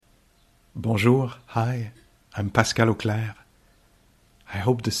Bonjour, hi, I'm Pascal Auclair. I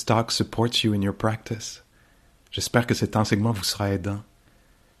hope this talk supports you in your practice. J'espère que cet enseignement vous sera aidant.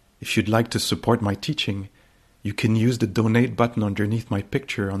 If you'd like to support my teaching, you can use the donate button underneath my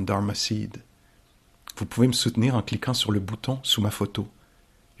picture on Dharma Seed. Vous pouvez me soutenir en cliquant sur le bouton sous ma photo.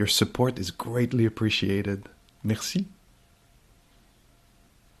 Your support is greatly appreciated. Merci.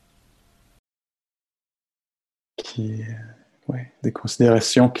 Des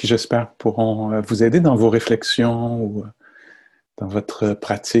considérations qui, j'espère, pourront vous aider dans vos réflexions ou dans votre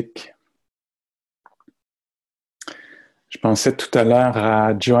pratique. Je pensais tout à l'heure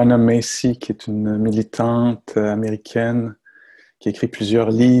à Joanna Macy, qui est une militante américaine, qui a écrit plusieurs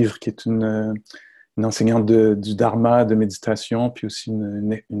livres, qui est une enseignante du dharma, de méditation, puis aussi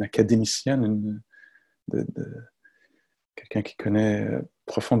une académicienne, quelqu'un qui connaît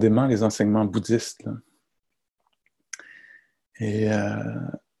profondément les enseignements bouddhistes. Là. Et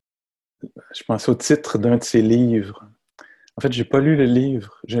je pense au titre d'un de ses livres. En fait, j'ai pas lu le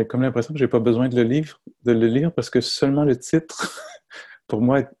livre. J'ai comme l'impression que j'ai pas besoin de le lire parce que seulement le titre, pour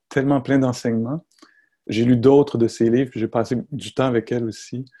moi, est tellement plein d'enseignements. J'ai lu d'autres de ses livres, j'ai passé du temps avec elle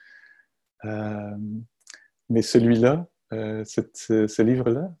aussi. Mais celui-là, ce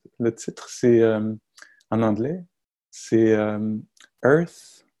livre-là, le titre, c'est en anglais, c'est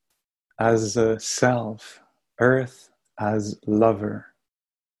Earth as a Self, Earth as Lover.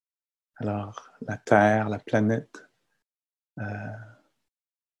 Alors, la Terre, la planète,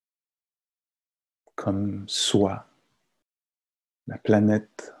 comme soi, la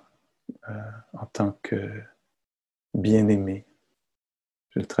planète en tant que bien-aimé.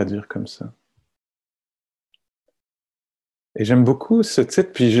 Je vais le traduire comme ça. Et j'aime beaucoup ce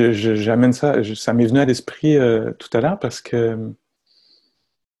titre, puis j'amène ça, ça m'est venu à l'esprit tout à l'heure parce que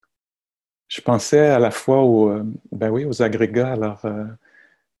je pensais à la fois aux agrégats. Alors,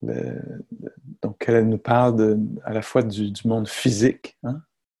 donc, elle nous parle à la fois du monde physique, hein,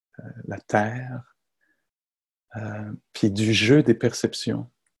 la Terre, puis du jeu des perceptions.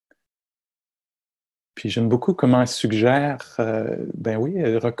 Puis j'aime beaucoup comment elle suggère,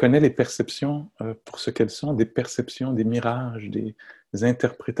 elle reconnaît les perceptions pour ce qu'elles sont, des perceptions, des mirages, des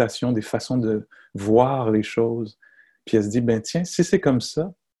interprétations, des façons de voir les choses. Puis elle se dit, tiens, si c'est comme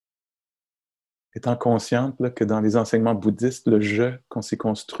ça, étant consciente là, que dans les enseignements bouddhistes, le je qu'on s'est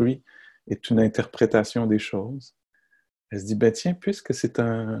construit est une interprétation des choses, elle se dit, tiens, puisque c'est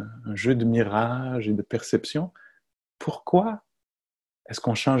un jeu de mirages et de perceptions, pourquoi est-ce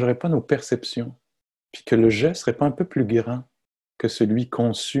qu'on ne changerait pas nos perceptions? Puis que le je ne serait pas un peu plus grand que celui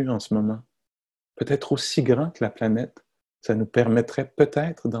conçu en ce moment. Peut-être aussi grand que la planète. Ça nous permettrait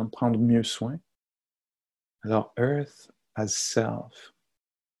peut-être d'en prendre mieux soin. Alors, Earth as Self,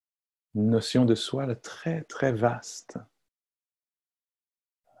 une notion de soi là, très, très vaste.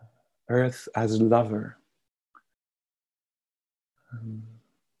 Earth as Lover.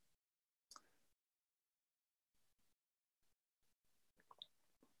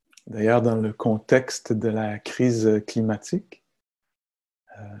 D'ailleurs, dans le contexte de la crise climatique,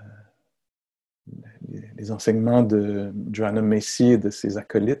 les enseignements de Joanna Macy et de ses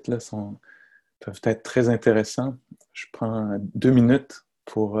acolytes là, peuvent être très intéressants. Je prends 2 minutes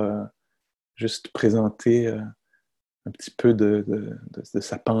pour juste présenter un petit peu de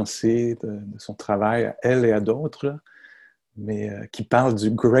sa pensée, de son travail à elle et à d'autres, mais qui parle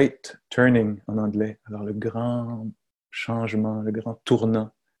du Great Turning en anglais. Alors, le grand changement, le grand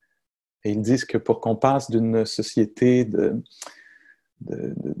tournant. Et ils disent que pour qu'on passe d'une société de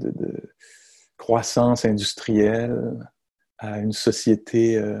croissance industrielle à une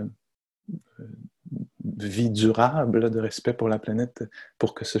société de vie durable, de respect pour la planète,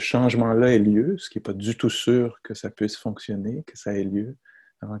 pour que ce changement-là ait lieu, ce qui n'est pas du tout sûr que ça puisse fonctionner, que ça ait lieu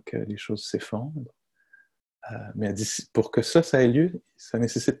avant que les choses s'effondrent. Mais elle dit, pour que ça ait lieu, ça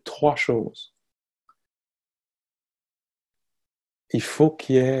nécessite 3 choses. Il faut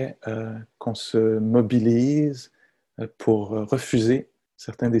qu'il y ait qu'on se mobilise pour refuser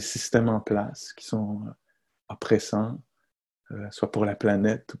certains des systèmes en place qui sont oppressants, soit pour la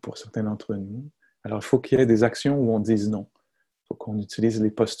planète ou pour certains d'entre nous. Alors, il faut qu'il y ait des actions où on dise non. Il faut qu'on utilise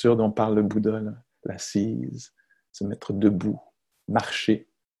les postures dont parle le Bouddha, l'assise, se mettre debout, marcher,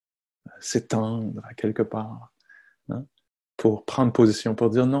 s'étendre à quelque part, hein, pour prendre position, pour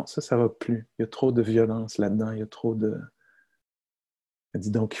dire non, ça va plus. Il y a trop de violence là-dedans, il y a trop de... Elle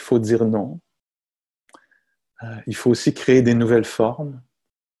dit donc, il faut dire non. Il faut aussi créer des nouvelles formes.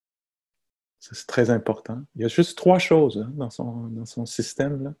 Ça, c'est très important. Il y a juste 3 choses hein, dans son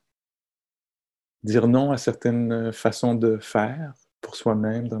système, là. Dire non à certaines façons de faire pour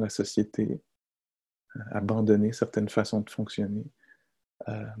soi-même dans la société, abandonner certaines façons de fonctionner,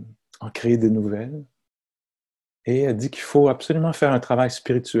 en créer des nouvelles. Et elle dit qu'il faut absolument faire un travail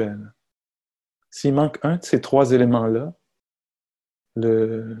spirituel. S'il manque un de ces trois éléments-là,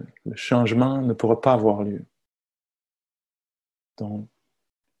 le changement ne pourra pas avoir lieu. Donc,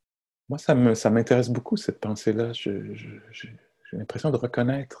 moi, ça m'intéresse beaucoup, cette pensée-là. J'ai l'impression de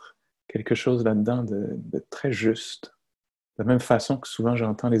reconnaître quelque chose là-dedans de très juste. De la même façon que souvent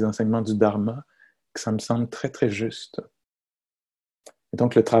j'entends les enseignements du Dharma, que ça me semble très, très juste. Et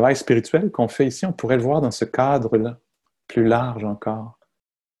donc, le travail spirituel qu'on fait ici, on pourrait le voir dans ce cadre-là, plus large encore.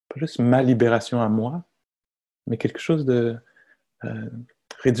 Pas juste ma libération à moi, mais quelque chose de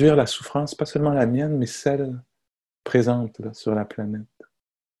réduire la souffrance, pas seulement la mienne, mais celle présente là, sur la planète.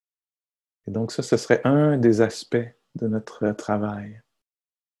 Et donc ça, ce serait un des aspects de notre travail.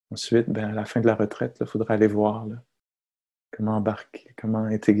 Ensuite, ben, à la fin de la retraite, il faudra aller voir là, comment embarquer, comment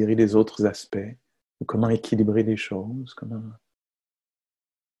intégrer les autres aspects, ou comment équilibrer les choses, comment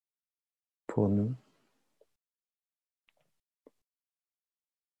pour nous.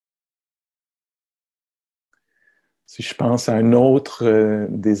 Si je pense à un autre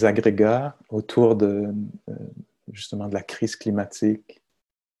des agrégats autour de justement de la crise climatique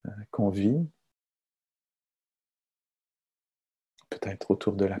qu'on vit, peut-être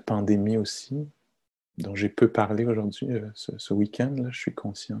autour de la pandémie aussi, dont j'ai peu parlé aujourd'hui, ce week-end, là, je suis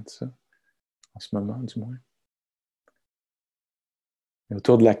conscient de ça, en ce moment du moins. Et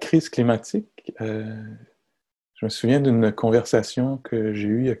autour de la crise climatique, je me souviens d'une conversation que j'ai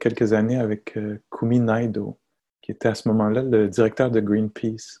eue il y a quelques années avec Kumi Naidoo, qui était à ce moment-là le directeur de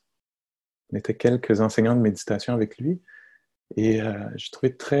Greenpeace. On était quelques enseignants de méditation avec lui, et j'ai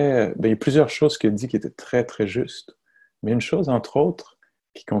trouvé il y a plusieurs choses qu'il a dit qui étaient très, très justes. Mais une chose, entre autres,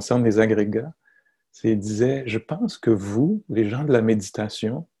 qui concerne les agrégats, c'est qu'il disait, je pense que vous, les gens de la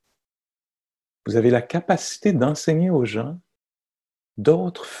méditation, vous avez la capacité d'enseigner aux gens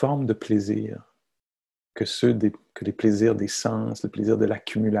d'autres formes de plaisir que que les plaisirs des sens, le plaisir de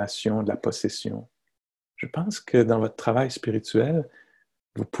l'accumulation, de la possession. Je pense que dans votre travail spirituel,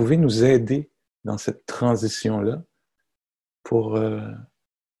 vous pouvez nous aider dans cette transition-là pour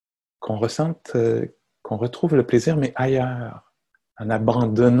qu'on ressente, qu'on retrouve le plaisir, mais ailleurs, en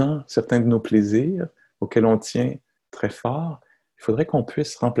abandonnant certains de nos plaisirs auxquels on tient très fort. Il faudrait qu'on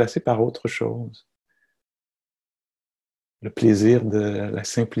puisse remplacer par autre chose. Le plaisir de la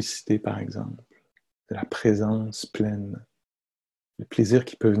simplicité, par exemple, de la présence pleine, le plaisir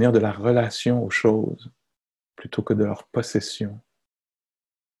qui peut venir de la relation aux choses plutôt que de leur possession,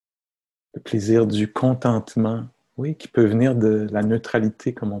 le plaisir du contentement, oui, qui peut venir de la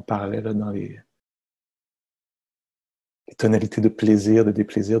neutralité, comme on parlait là, dans les tonalités de plaisir, de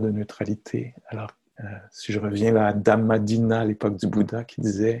déplaisir, de neutralité. Alors, si je reviens là à Dhammadina, à l'époque du Bouddha, qui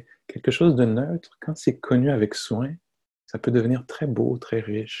disait quelque chose de neutre, quand c'est connu avec soin, ça peut devenir très beau, très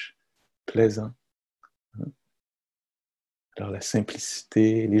riche, plaisant. Alors la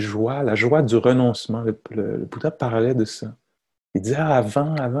simplicité, les joies, la joie du renoncement, le Bouddha parlait de ça. Il disait,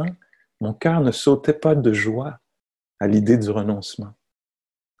 avant, mon cœur ne sautait pas de joie à l'idée du renoncement.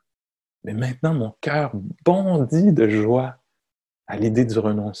 Mais maintenant, mon cœur bondit de joie à l'idée du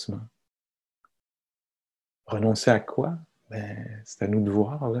renoncement. Renoncer à quoi? Ben, c'est à nous de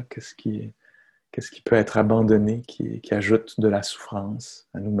voir là, qu'est-ce qui peut être abandonné, qui ajoute de la souffrance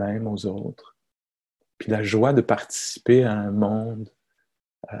à nous-mêmes, aux autres. Puis la joie de participer à un monde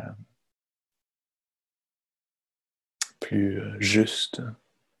plus juste.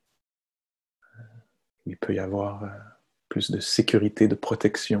 Il peut y avoir plus de sécurité, de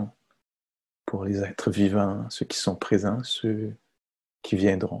protection pour les êtres vivants, ceux qui sont présents, ceux qui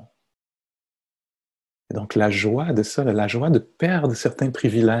viendront. Et donc la joie de ça, la joie de perdre certains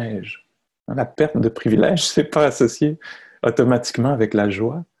privilèges. La perte de privilèges, c'est pas associé automatiquement avec la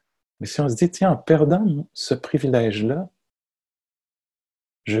joie. Mais si on se dit, tiens, en perdant ce privilège-là,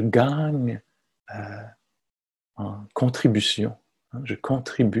 je gagne en contribution. Je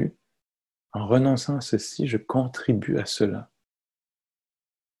contribue. En renonçant à ceci, je contribue à cela.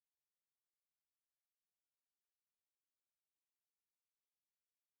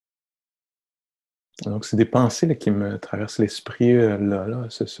 Donc, c'est des pensées là, qui me traversent l'esprit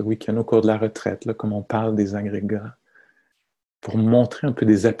ce week-end au cours de la retraite, là, comme on parle des agrégats, pour montrer un peu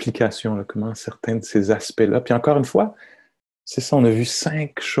des applications, là, comment certains de ces aspects-là. Puis encore une fois, c'est ça, on a vu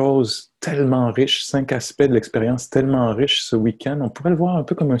 5 choses tellement riches, 5 aspects de l'expérience tellement riches ce week-end. On pourrait le voir un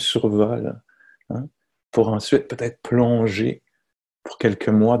peu comme un survol, hein, pour ensuite peut-être plonger pour quelques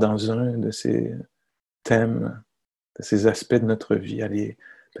mois dans un de ces thèmes, de ces aspects de notre vie, aller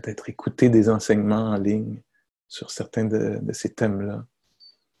peut-être écouter des enseignements en ligne sur certains de ces thèmes-là.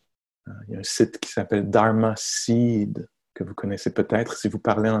 Il y a un site qui s'appelle Dharma Seed que vous connaissez peut-être si vous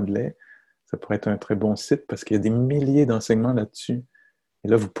parlez anglais. Ça pourrait être un très bon site parce qu'il y a des milliers d'enseignements là-dessus. Et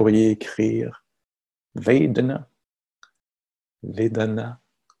là, vous pourriez écrire Vedana, Vedana,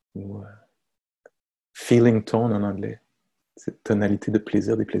 ou feeling tone en anglais, cette tonalité de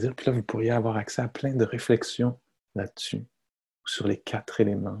plaisir, des plaisirs. Puis là, vous pourriez avoir accès à plein de réflexions là-dessus, sur les 4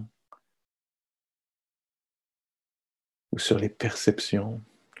 éléments, ou sur les perceptions.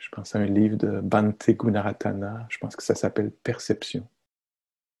 Je pense à un livre de Bhante Gunaratana, je pense que ça s'appelle Perception.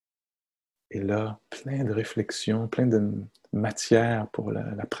 Et là, plein de réflexions, plein de matière pour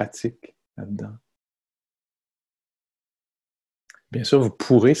la pratique là-dedans. Bien sûr, vous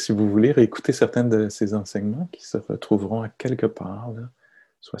pourrez, si vous voulez, réécouter certains de ces enseignements qui se retrouveront à quelque part, là,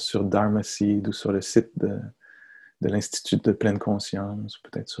 soit sur Dharma Seed ou sur le site de l'Institut de pleine conscience, ou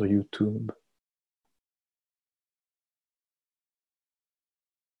peut-être sur YouTube.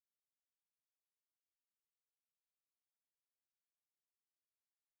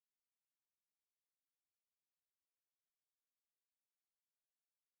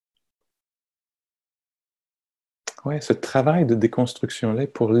 Oui, ce travail de déconstruction-là est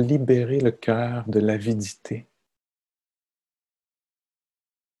pour libérer le cœur de l'avidité,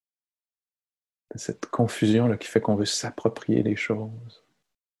 de cette confusion-là qui fait qu'on veut s'approprier les choses,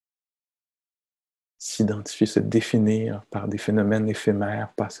 s'identifier, se définir par des phénomènes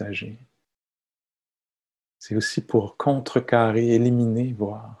éphémères, passagers. C'est aussi pour contrecarrer, éliminer,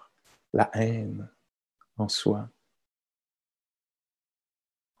 voire la haine en soi,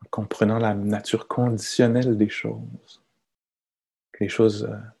 en comprenant la nature conditionnelle des choses. Que les choses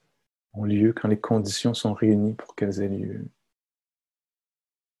ont lieu quand les conditions sont réunies pour qu'elles aient lieu.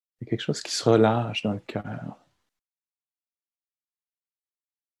 Il y a quelque chose qui se relâche dans le cœur,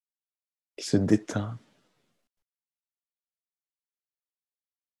 qui se détend.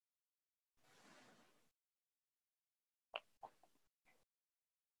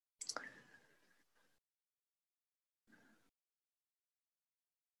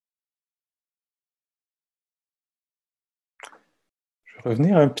 Je vais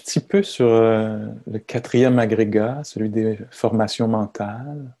revenir un petit peu sur le 4e agrégat, celui des formations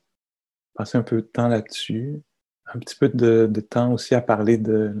mentales. Passer un peu de temps là-dessus. Un petit peu de temps aussi à parler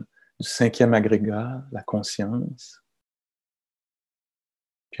du 5e agrégat, la conscience.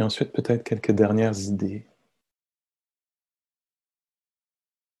 Puis ensuite, peut-être quelques dernières idées.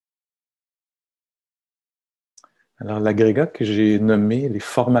 Alors, l'agrégat que j'ai nommé les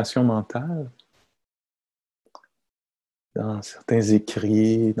formations mentales, dans certains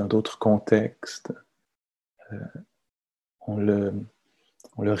écrits, dans d'autres contextes, euh, on le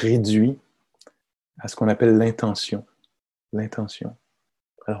réduit à ce qu'on appelle l'intention. L'intention.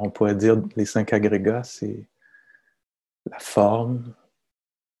 Alors, on pourrait dire les 5 agrégats, c'est la forme,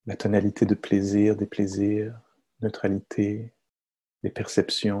 la tonalité de plaisir, des plaisirs, neutralité, les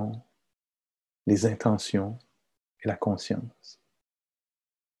perceptions, les intentions et la conscience.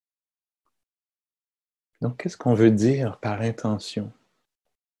 Donc, qu'est-ce qu'on veut dire par intention?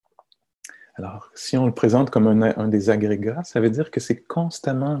 Alors, si on le présente comme un des agrégats, ça veut dire que c'est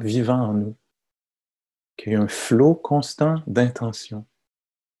constamment vivant en nous, qu'il y a un flot constant d'intention.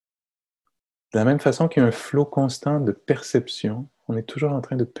 De la même façon qu'il y a un flot constant de perception, on est toujours en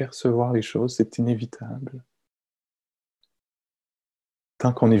train de percevoir les choses, c'est inévitable.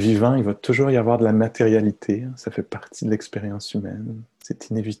 Tant qu'on est vivant, il va toujours y avoir de la matérialité, ça fait partie de l'expérience humaine, c'est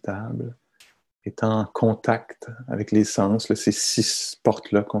inévitable. Étant en contact avec les sens, ces 6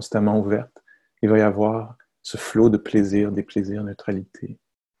 portes-là constamment ouvertes, il va y avoir ce flot de plaisir, des plaisirs, neutralité.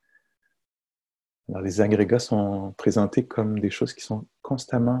 Alors, les agrégats sont présentés comme des choses qui sont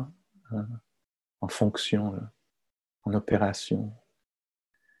constamment en fonction, en opération.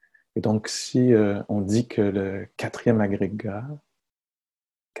 Et donc, si on dit que le 4e agrégat,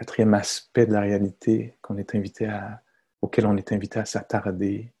 4e aspect de la réalité auquel on est invité à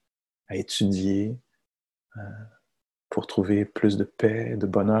s'attarder, à étudier, pour trouver plus de paix, de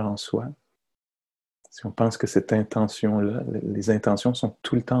bonheur en soi, si on pense que cette intention-là, les intentions sont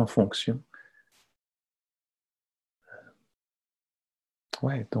tout le temps en fonction.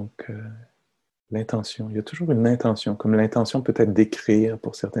 Ouais, donc l'intention, il y a toujours une intention, comme l'intention peut-être d'écrire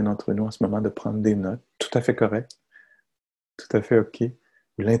pour certains d'entre nous en ce moment, de prendre des notes, tout à fait correct, tout à fait OK,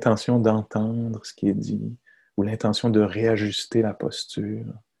 ou l'intention d'entendre ce qui est dit, ou l'intention de réajuster la posture.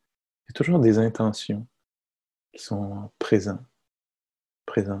 Il y a toujours des intentions qui sont présentes,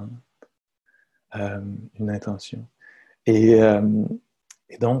 une intention. Et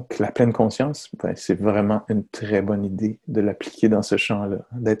donc, la pleine conscience, ben, c'est vraiment une très bonne idée de l'appliquer dans ce champ-là,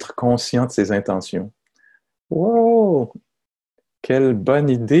 d'être conscient de ses intentions. Wow! Quelle bonne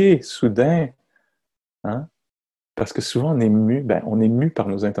idée, soudain! Hein? Parce que souvent, on est mu par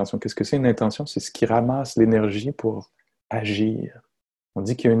nos intentions. Qu'est-ce que c'est une intention? C'est ce qui ramasse l'énergie pour agir. On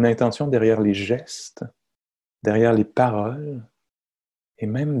dit qu'il y a une intention derrière les gestes, derrière les paroles, et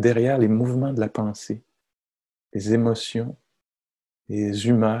même derrière les mouvements de la pensée. Les émotions, les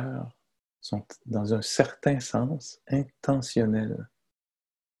humeurs sont, dans un certain sens, intentionnelles.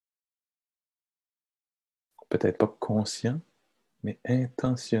 Peut-être pas conscients, mais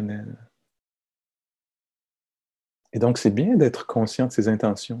intentionnelles. Et donc, c'est bien d'être conscient de ses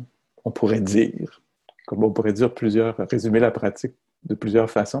intentions. On pourrait dire, comme on pourrait dire résumer la pratique de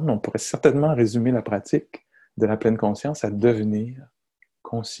plusieurs façons, mais on pourrait certainement résumer la pratique de la pleine conscience à devenir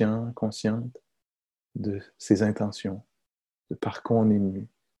conscient, consciente de ses intentions, de par quoi on est mu,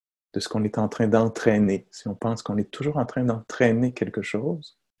 de ce qu'on est en train d'entraîner. Si on pense qu'on est toujours en train d'entraîner quelque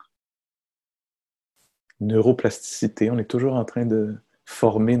chose, neuroplasticité, on est toujours en train de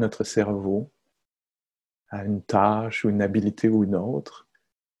former notre cerveau à une tâche ou une habilité ou une autre.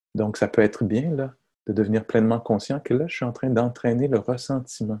 Donc, ça peut être bien là, de devenir pleinement conscient que là, je suis en train d'entraîner le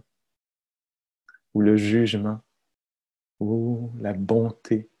ressentiment ou le jugement ou la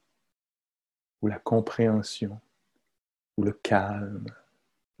bonté ou la compréhension ou le calme,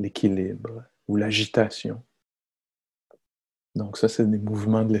 l'équilibre ou l'agitation. Donc ça, c'est des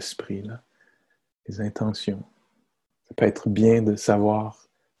mouvements de l'esprit, là, des intentions. Ça peut être bien de savoir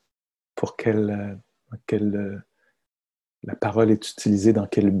pour la parole est utilisée, dans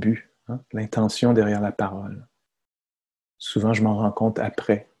quel but, hein? L'intention derrière la parole. Souvent, je m'en rends compte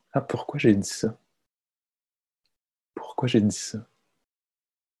après. Ah, pourquoi j'ai dit ça? Pourquoi j'ai dit ça?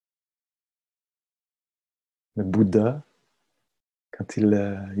 Le Bouddha, quand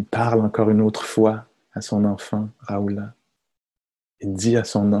il parle encore une autre fois à son enfant, Rahula, il dit à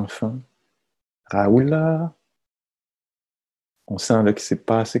son enfant, Rahula, on sent là qu'il s'est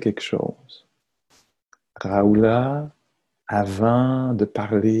passé quelque chose. Rahula, avant de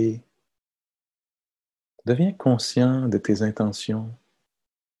parler, deviens conscient de tes intentions.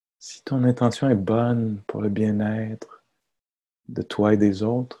 Si ton intention est bonne pour le bien-être de toi et des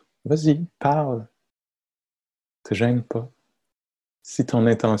autres, vas-y, parle, ne te gêne pas. Si ton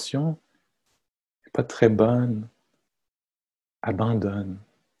intention n'est pas très bonne, abandonne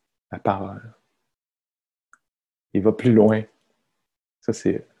la parole. Il va plus loin. Ça,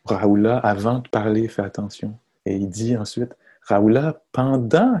 c'est Rahula, avant de parler, fais attention. Et il dit ensuite, Rahula,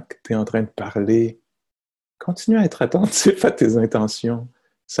 pendant que tu es en train de parler, continue à être attentif à tes intentions,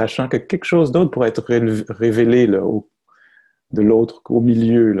 sachant que quelque chose d'autre pourrait être révélé là, de l'autre, au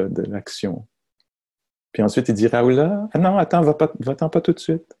milieu là, de l'action. Puis ensuite, il dit, Rahula, ah non, attends, va-t'en pas tout de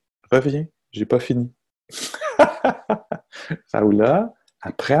suite. Reviens, j'ai pas fini. Rahula,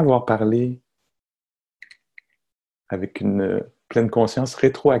 après avoir parlé avec une pleine conscience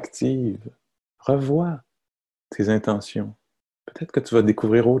rétroactive, revois tes intentions. Peut-être que tu vas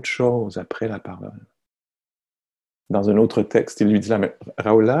découvrir autre chose après la parole. Dans un autre texte, il lui dit,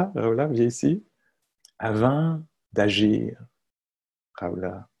 Rahula, viens ici. Avant d'agir,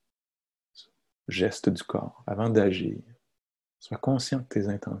 Rahula, geste du corps, avant d'agir, sois conscient de tes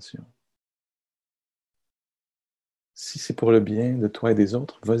intentions. Si c'est pour le bien de toi et des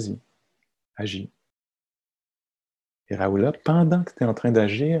autres, vas-y, agis. Et Rahula, pendant que tu es en train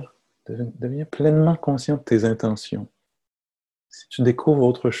d'agir, deviens pleinement conscient de tes intentions. Si tu découvres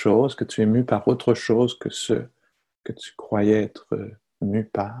autre chose, que tu es mu par autre chose que ce que tu croyais être mu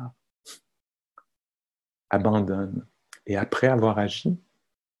par, abandonne. Et après avoir agi,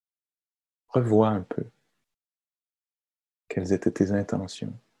 revois un peu quelles étaient tes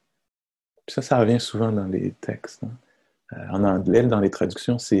intentions. Puis ça revient souvent dans les textes. Hein. En anglais, dans les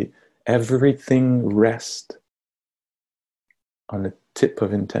traductions, c'est « Everything rests on a tip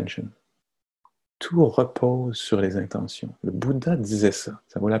of intention ». Tout repose sur les intentions. Le Bouddha disait ça.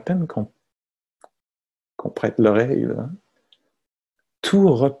 Ça vaut la peine qu'on prête l'oreille. Là.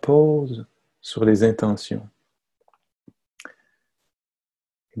 Tout repose sur les intentions.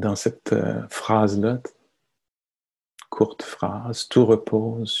 Dans cette phrase-là, courte phrase, tout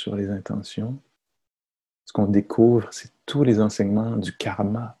repose sur les intentions. Ce qu'on découvre, c'est tous les enseignements du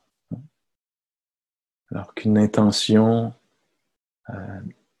karma. Alors qu'une intention,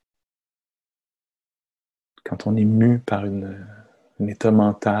 quand on est mu par un état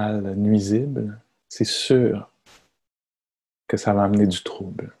mental nuisible, c'est sûr que ça va amener du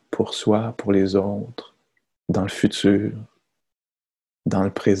trouble pour soi, pour les autres, dans le futur, dans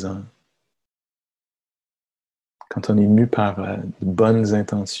le présent. Quand on est mu par de bonnes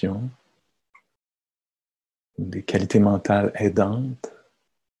intentions, des qualités mentales aidantes,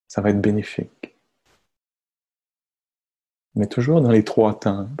 ça va être bénéfique. Mais toujours dans les trois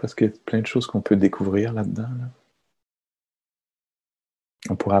temps, parce qu'il y a plein de choses qu'on peut découvrir là-dedans. Là.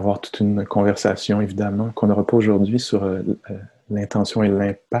 On pourrait avoir toute une conversation, évidemment, qu'on n'aura pas aujourd'hui sur l'intention et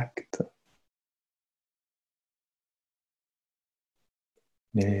l'impact.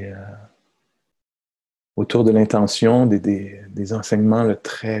 Mais autour de l'intention, des enseignements là,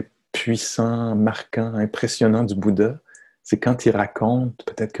 très puissants, marquants, impressionnants du Bouddha, c'est quand il raconte,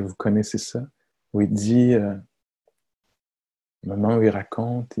 peut-être que vous connaissez ça, où il dit, au moment où il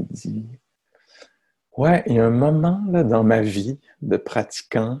raconte, il dit, ouais, il y a un moment là, dans ma vie de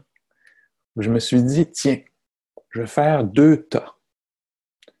pratiquant où je me suis dit, tiens, je vais faire deux tas.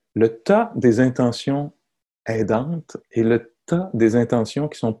 Le tas des intentions aidantes et le tas des intentions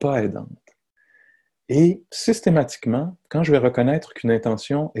qui ne sont pas aidantes. Et systématiquement, quand je vais reconnaître qu'une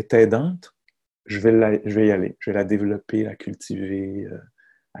intention est aidante, je vais y aller, je vais la développer, la cultiver,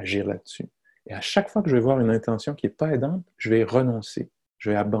 agir là-dessus. Et à chaque fois que je vais voir une intention qui n'est pas aidante, je vais renoncer, je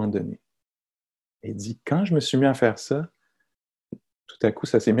vais abandonner. Et il dit, quand je me suis mis à faire ça, tout à coup,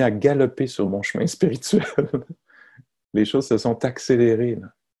 ça s'est mis à galoper sur mon chemin spirituel. Les choses se sont accélérées.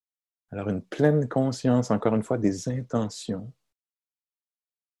 Là. Alors, une pleine conscience, encore une fois, des intentions.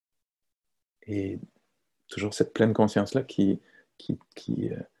 Et toujours cette pleine conscience-là qui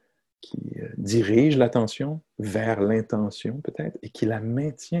dirige l'attention vers l'intention, peut-être, et qui la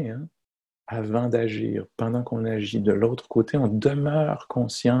maintient hein, avant d'agir. Pendant qu'on agit de l'autre côté, on demeure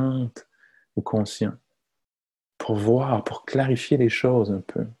consciente ou conscient pour voir, pour clarifier les choses un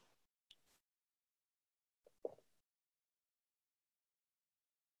peu.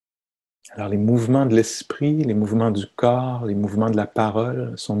 Alors, les mouvements de l'esprit, les mouvements du corps, les mouvements de la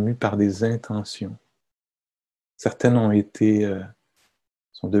parole sont mus par des intentions. Certaines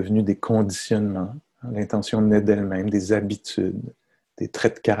sont devenues des conditionnements. L'intention naît d'elle-même, des habitudes, des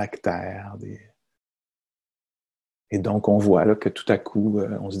traits de caractère. Et donc, on voit là, que tout à coup,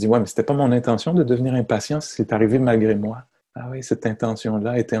 on se dit, ouais, mais c'était pas mon intention de devenir impatient, c'est arrivé malgré moi. Ah oui, cette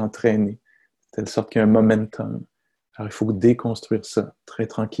intention-là a été entraînée, de telle sorte qu'il y a un momentum. Alors, il faut déconstruire ça très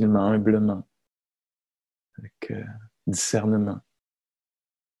tranquillement, humblement, avec discernement.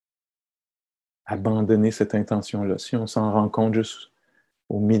 Abandonner cette intention-là. Si on s'en rend compte juste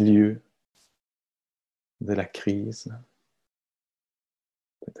au milieu de la crise,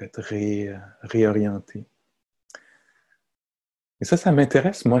 peut-être réorienter. Et ça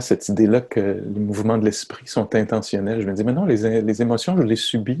m'intéresse, moi, cette idée-là que les mouvements de l'esprit sont intentionnels. Je me dis, mais non, les émotions, je les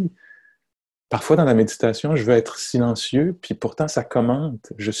subis. Parfois, dans la méditation, je veux être silencieux, puis pourtant, ça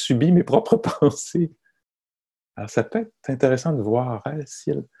commente. Je subis mes propres pensées. Alors, ça peut être intéressant de voir hein,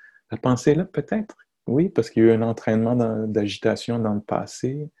 si la pensée-là, peut-être, oui, parce qu'il y a eu un entraînement d'agitation dans le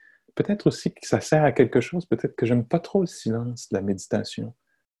passé. Peut-être aussi que ça sert à quelque chose. Peut-être que j'aime pas trop le silence de la méditation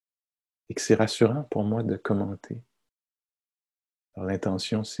et que c'est rassurant pour moi de commenter. Alors,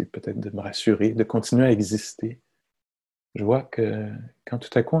 l'intention, c'est peut-être de me rassurer, de continuer à exister. Je vois que quand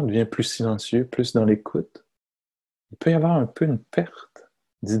tout à coup on devient plus silencieux, plus dans l'écoute, il peut y avoir un peu une perte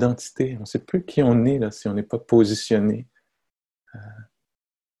d'identité. On ne sait plus qui on est là, si on n'est pas positionné à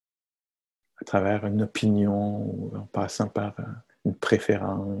travers une opinion ou en passant par une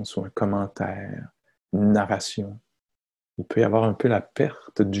préférence ou un commentaire, une narration. Il peut y avoir un peu la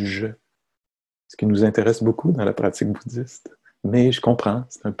perte du je, ce qui nous intéresse beaucoup dans la pratique bouddhiste. Mais je comprends,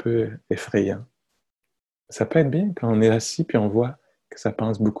 c'est un peu effrayant. Ça peut être bien quand on est assis puis on voit que ça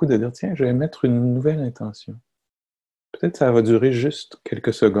pense beaucoup de dire tiens, je vais mettre une nouvelle intention. Peut-être que ça va durer juste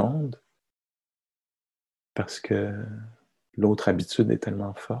quelques secondes parce que l'autre habitude est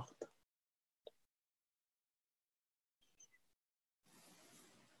tellement forte.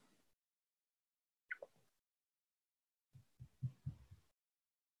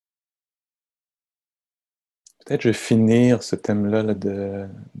 Peut-être que je vais finir ce thème-là là,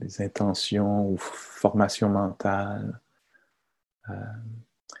 des intentions ou formation mentale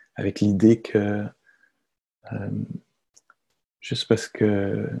avec l'idée que juste parce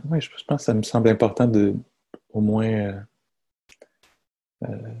que ouais, je pense que ça me semble important de au moins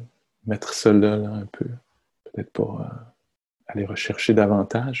mettre ça là, un peu, peut-être pour aller rechercher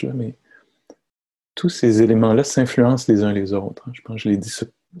davantage, là, mais tous ces éléments-là s'influencent les uns les autres. Hein. Je pense que je l'ai dit,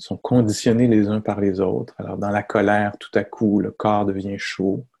 sont conditionnés les uns par les autres. Alors, dans la colère, tout à coup, le corps devient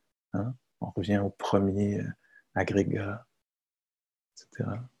chaud. Hein? On revient au premier agrégat, etc.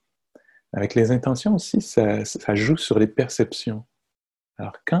 Avec les intentions aussi, ça joue sur les perceptions.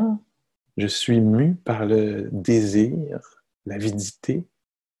 Alors, quand je suis mu par le désir, l'avidité,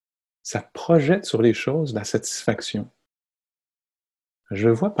 ça projette sur les choses la satisfaction. Je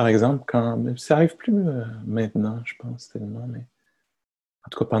vois, par exemple, quand... Ça n'arrive plus maintenant, je pense, tellement, mais en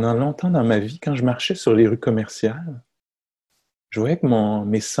tout cas, pendant longtemps dans ma vie, quand je marchais sur les rues commerciales, je voyais que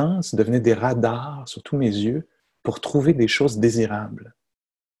mes sens devenaient des radars sur tous mes yeux pour trouver des choses désirables.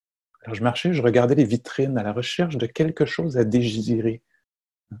 Alors je marchais, je regardais les vitrines à la recherche de quelque chose à désirer.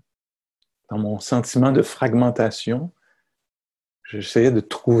 Dans mon sentiment de fragmentation, j'essayais de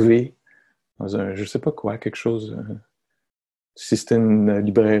trouver dans un, je ne sais pas quoi, quelque chose. Si c'était une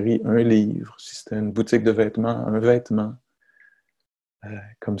librairie, un livre. Si c'était une boutique de vêtements, un vêtement.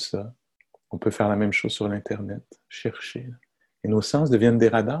 Comme ça. On peut faire la même chose sur l'Internet, chercher. Et nos sens deviennent des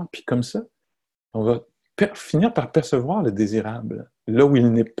radars, puis comme ça, on va finir par percevoir le désirable, là où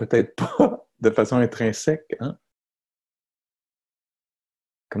il n'est peut-être pas de façon intrinsèque. Hein?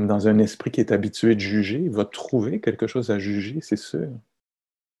 Comme dans un esprit qui est habitué de juger, il va trouver quelque chose à juger, c'est sûr.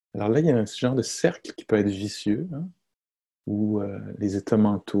 Alors là, il y a un genre de cercle qui peut être vicieux, hein, où les états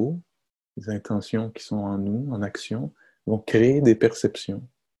mentaux, les intentions qui sont en nous, en action, vont créer des perceptions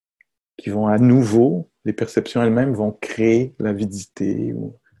qui vont à nouveau, les perceptions elles-mêmes vont créer l'avidité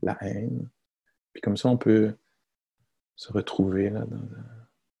ou la haine. Puis comme ça, on peut se retrouver là,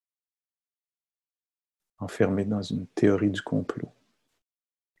 enfermé dans une théorie du complot.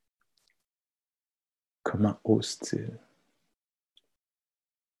 Comment ose-t-il?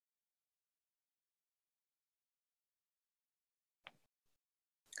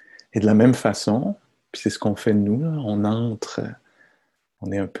 Et de la même façon, puis c'est ce qu'on fait nous, là, on entre,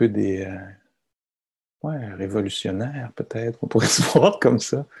 on est un peu des révolutionnaires peut-être, on pourrait se voir comme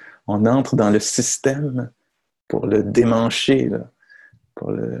ça. On entre dans le système pour le démancher, là,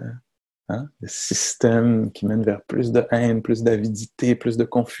 pour le système qui mène vers plus de haine, plus d'avidité, plus de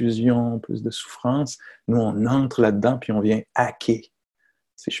confusion, plus de souffrance. Nous, on entre là-dedans puis on vient hacker,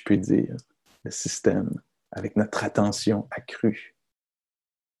 si je puis dire, le système avec notre attention accrue.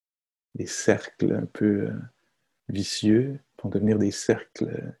 Des cercles un peu vicieux vont devenir des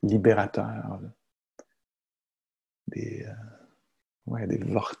cercles libérateurs, là. Des, des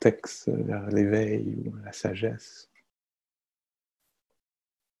vortex vers l'éveil ou la sagesse.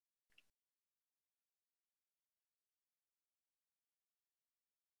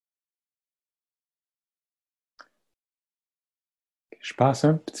 Je passe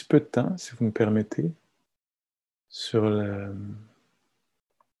un petit peu de temps, si vous me permettez, sur le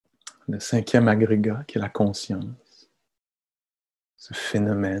cinquième agrégat, qui est la conscience, ce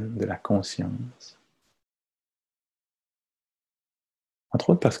phénomène de la conscience.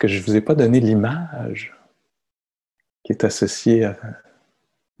 Entre autres parce que je ne vous ai pas donné l'image qui est associée à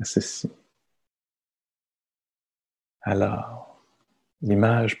ceci. Alors,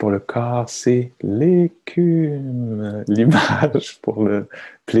 l'image pour le corps, c'est l'écume. L'image pour le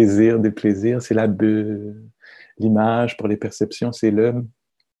plaisir des plaisirs, c'est la bulle. L'image pour les perceptions, c'est le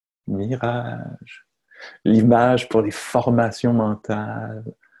mirage. L'image pour les formations mentales,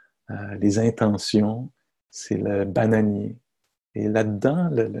 les intentions, c'est le bananier. Et là-dedans,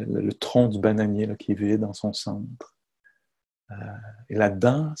 le tronc du bananier là, qui vit dans son centre. Et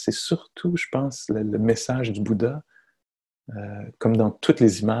là-dedans, c'est surtout, je pense, le message du Bouddha, comme dans toutes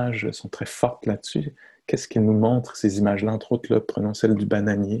les images, sont très fortes là-dessus. Qu'est-ce qu'il nous montre, ces images-là? Entre autres, là, prenons celle du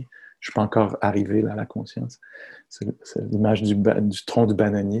bananier. Je ne suis pas encore arrivé là, à la conscience. C'est l'image du tronc du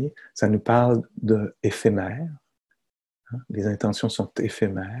bananier. Ça nous parle d'éphémère. Hein? Les intentions sont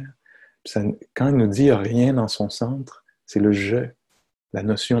éphémères. Ça, quand il nous dit qu'il n'y a rien dans son centre, c'est le je, la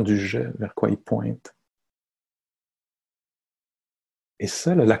notion du je vers quoi il pointe. Et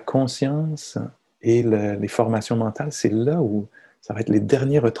ça, là, la conscience et les formations mentales, c'est là où ça va être les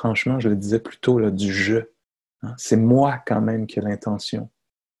derniers retranchements, je le disais plus tôt, là, du je. Hein? C'est moi quand même qui ai l'intention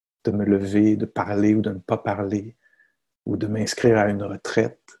de me lever, de parler ou de ne pas parler, ou de m'inscrire à une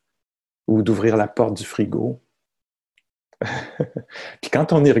retraite, ou d'ouvrir la porte du frigo. Puis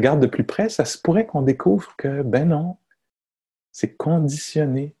quand on y regarde de plus près, ça se pourrait qu'on découvre que, ben non, c'est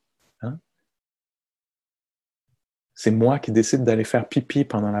conditionné. Hein? C'est moi qui décide d'aller faire pipi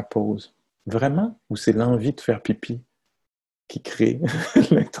pendant la pause. Vraiment? Ou c'est l'envie de faire pipi qui crée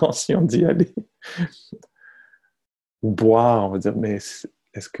l'intention d'y aller? Ou boire, on va dire, mais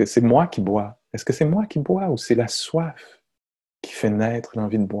est-ce que c'est moi qui bois? Est-ce que c'est moi qui bois ou c'est la soif qui fait naître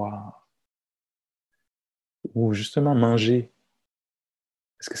l'envie de boire? Ou justement manger?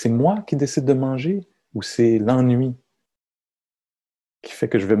 Est-ce que c'est moi qui décide de manger ou c'est l'ennui qui fait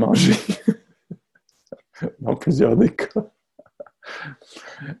que je vais manger? Dans plusieurs des cas.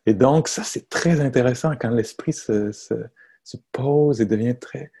 Et donc, ça, c'est très intéressant quand l'esprit se pose et devient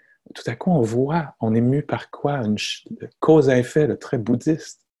très... Tout à coup, on voit, on est mu par quoi? Une cause à effet, le très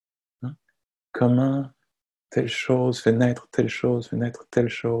bouddhiste. Hein? Comment telle chose fait naître telle chose, fait naître telle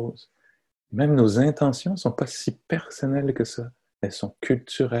chose. Même nos intentions ne sont pas si personnelles que ça. Elles sont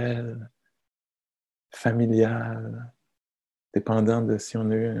culturelles, familiales, dépendant de si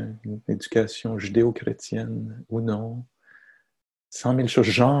on a eu une éducation judéo-chrétienne ou non. 100 000 choses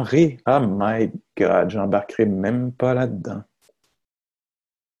genrées. Oh my God, j'embarquerai même pas là-dedans.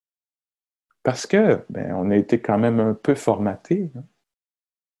 Parce que, ben, on a été quand même un peu formaté. Hein.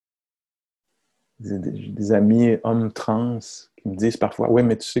 Des amis hommes trans qui me disent parfois, ouais,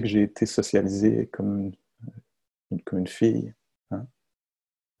 mais tu sais que j'ai été socialisé comme une fille. Hein.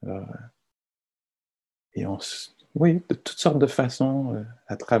 Alors, et oui, de toutes sortes de façons,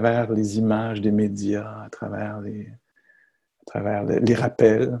 à travers les images des médias, à travers les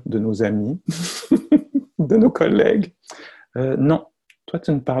rappels de nos amis, de nos collègues. Non, toi,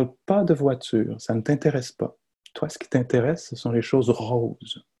 tu ne parles pas de voiture, ça ne t'intéresse pas. Toi, ce qui t'intéresse, ce sont les choses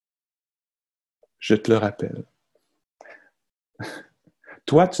roses. Je te le rappelle.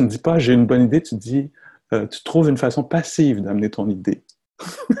 Toi, tu ne dis pas j'ai une bonne idée, tu dis tu trouves une façon passive d'amener ton idée.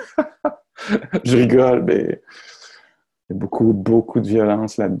 Je rigole, mais il y a beaucoup, beaucoup de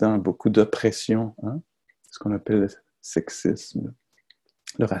violence là-dedans, beaucoup d'oppression. Hein? Ce qu'on appelle le sexisme,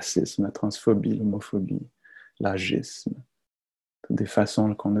 le racisme, la transphobie, l'homophobie, l'agisme. Des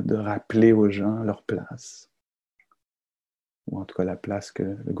façons qu'on a de rappeler aux gens leur place. Ou en tout cas la place que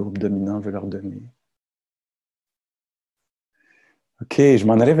le groupe dominant veut leur donner. OK, je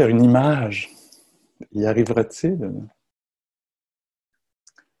m'en allais vers une image. Y arrivera-t-il?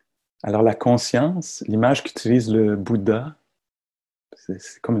 Alors la conscience, l'image qu'utilise le Bouddha,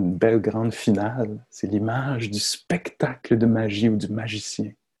 c'est comme une belle grande finale. C'est l'image du spectacle de magie ou du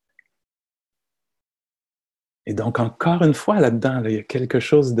magicien. Et donc, encore une fois, là-dedans, là, il y a quelque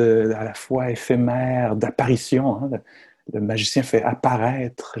chose de à la fois éphémère, d'apparition. Hein. Le magicien fait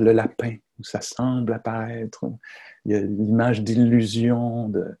apparaître le lapin, ou ça semble apparaître. Il y a l'image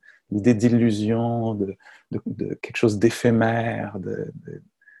d'illusion, l'idée d'illusion, de quelque chose d'éphémère,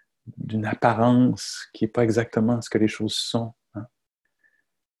 d'une apparence qui n'est pas exactement ce que les choses sont. Hein.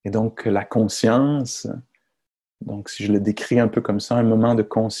 Et donc, la conscience, donc si je le décris un peu comme ça, un moment de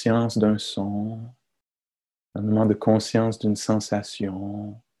conscience d'un son, un moment de conscience d'une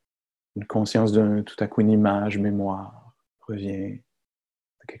sensation, une conscience tout à coup une image, mémoire, revient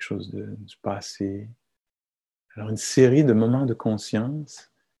de quelque chose du passé. Alors une série de moments de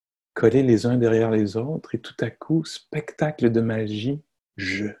conscience collés les uns derrière les autres et tout à coup, spectacle de magie,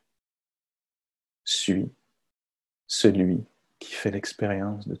 je suis celui qui fait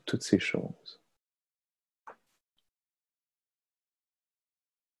l'expérience de toutes ces choses.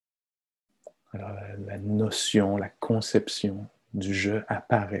 Alors la notion, la conception du je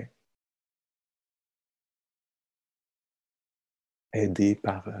apparaît, aidée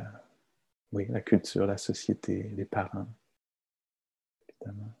par oui, la culture, la société, les parents,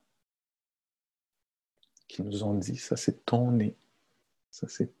 évidemment, qui nous ont dit, ça c'est ton nez, ça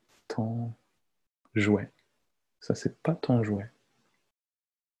c'est ton jouet, ça c'est pas ton jouet.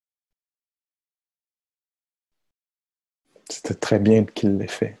 C'était très bien qu'il l'ait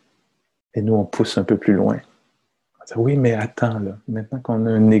fait. Et nous, on pousse un peu plus loin. On dit, oui, mais attends, là, maintenant qu'on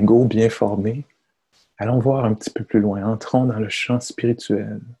a un ego bien formé, allons voir un petit peu plus loin. Entrons dans le champ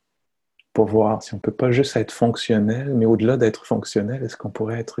spirituel pour voir si on ne peut pas juste être fonctionnel, mais au-delà d'être fonctionnel, est-ce qu'on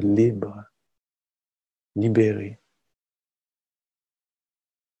pourrait être libre, libéré?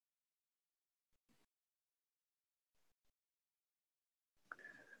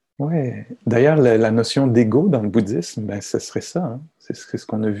 Ouais. D'ailleurs, la notion d'ego dans le bouddhisme, ben, ce serait ça. Hein? C'est ce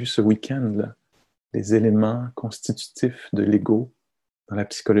qu'on a vu ce week-end, là. Les éléments constitutifs de l'ego dans la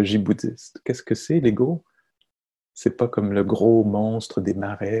psychologie bouddhiste. Qu'est-ce que c'est l'ego? C'est pas comme le gros monstre des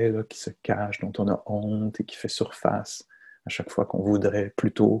marais là, qui se cache, dont on a honte et qui fait surface à chaque fois qu'on voudrait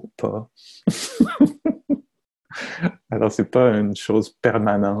plutôt pas. Alors, c'est pas une chose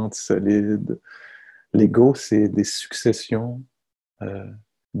permanente, solide. L'ego, c'est des successions euh,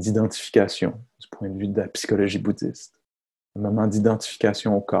 d'identification du point de vue de la psychologie bouddhiste. Un moment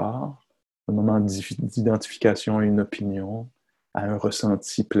d'identification au corps, un moment d'identification à une opinion, à un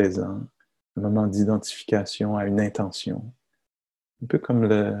ressenti plaisant, un moment d'identification à une intention. Un peu comme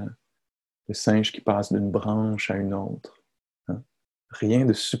le singe qui passe d'une branche à une autre. Hein. Rien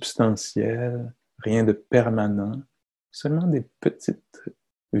de substantiel, rien de permanent, seulement des petites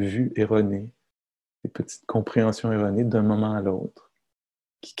vues erronées, des petites compréhensions erronées d'un moment à l'autre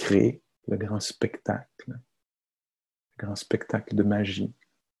qui créent le grand spectacle de magie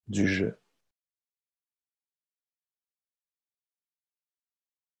du jeu.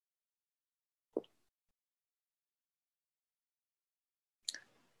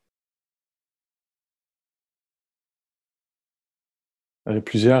 Il y a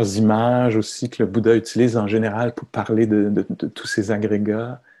plusieurs images aussi que le Bouddha utilise en général pour parler de tous ces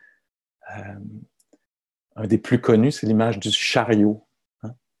agrégats. Euh, un des plus connus, c'est l'image du chariot.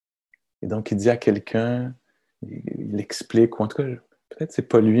 Hein. Et donc, il dit à quelqu'un, il explique, ou en tout cas, peut-être c'est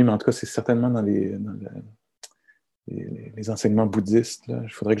pas lui, mais en tout cas, c'est certainement dans les enseignements bouddhistes. Là. Il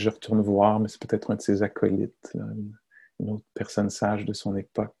faudrait que je retourne voir, mais c'est peut-être un de ses acolytes, là, une autre personne sage de son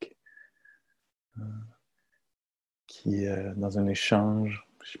époque, qui, dans un échange,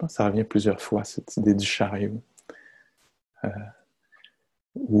 je pense que ça revient plusieurs fois, cette idée du chariot,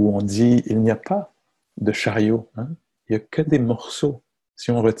 où on dit il n'y a pas de chariot, hein? Il n'y a que des morceaux.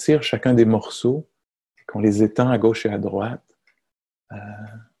 Si on retire chacun des morceaux et qu'on les étend à gauche et à droite, euh,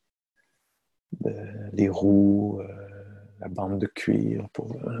 les roues, la bande de cuir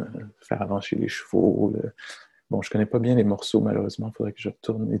pour faire avancer les chevaux. Bon, je ne connais pas bien les morceaux, malheureusement. Il faudrait que je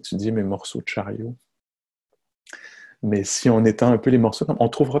retourne étudier mes morceaux de chariot. Mais si on étend un peu les morceaux, on ne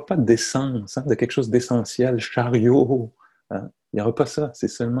trouvera pas d'essence, hein, de quelque chose d'essentiel, chariot. Hein. Il n'y aura pas ça. C'est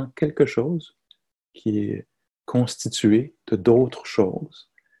seulement quelque chose qui est constitué de d'autres choses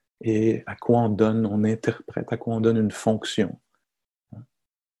et à quoi on donne, on interprète, à quoi on donne une fonction.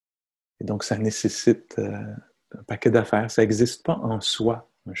 Et donc, ça nécessite un paquet d'affaires. Ça n'existe pas en soi,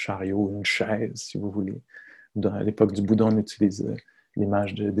 un chariot, une chaise, si vous voulez. À l'époque du Bouddha, on utilise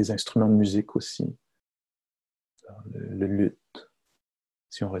l'image des instruments de musique aussi. Le luth,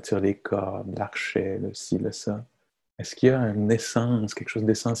 si on retire les cordes, l'archet, le ci, le ça. Est-ce qu'il y a une essence, quelque chose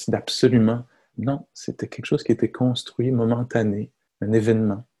d'essence, d'absolument? Non, c'était quelque chose qui était construit, momentané, un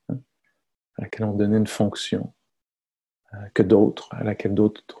événement, hein, à laquelle on donnait une fonction, que d'autres, à laquelle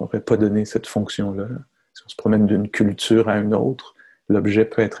d'autres n'auraient pas donné cette fonction-là. Si on se promène d'une culture à une autre, l'objet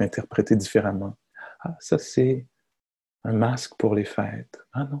peut être interprété différemment. Ah, ça c'est un masque pour les fêtes.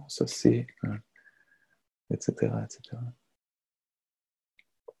 Ah non, ça c'est... etc., etc.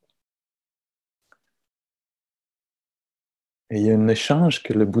 Et il y a un échange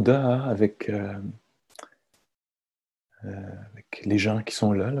que le Bouddha a avec les gens qui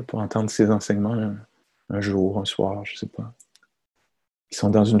sont là pour entendre ses enseignements un jour, un soir, je ne sais pas. Ils sont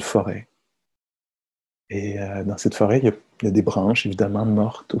dans une forêt. Et dans cette forêt, il y a des branches, évidemment,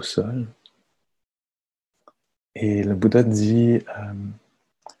 mortes au sol. Et le Bouddha dit,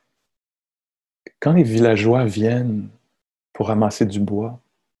 quand les villageois viennent pour ramasser du bois,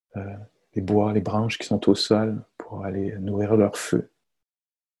 les bois, les branches qui sont au sol pour aller nourrir leur feu,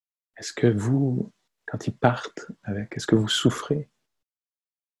 est-ce que vous, quand ils partent avec, est-ce que vous souffrez?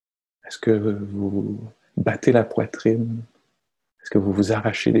 Est-ce que vous battez la poitrine? Est-ce que vous vous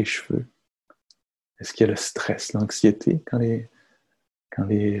arrachez les cheveux? Est-ce qu'il y a le stress, l'anxiété quand les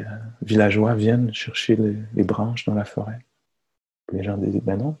villageois viennent chercher les branches dans la forêt? Puis les gens disent,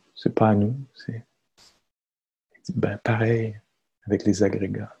 ben non, c'est pas à nous. Ben pareil avec les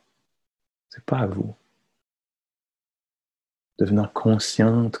agrégats. C'est pas à vous. Devenant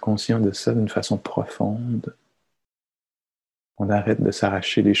conscient de ça d'une façon profonde, on arrête de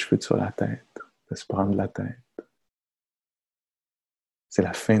s'arracher les cheveux sur la tête, de se prendre la tête. C'est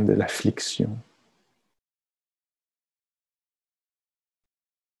la fin de l'affliction.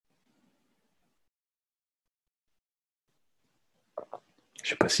 Je ne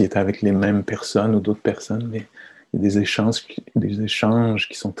sais pas s'il était avec les mêmes personnes ou d'autres personnes, mais il y a des échanges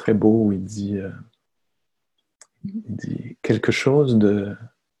qui sont très beaux où il dit quelque chose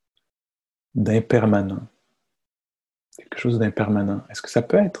d'impermanent. Quelque chose d'impermanent. Est-ce que ça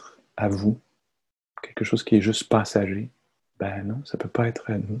peut être à vous? Quelque chose qui est juste passager? Ben non, ça ne peut pas être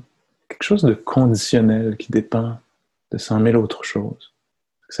à nous. Quelque chose de conditionnel qui dépend de 100 000 autres choses.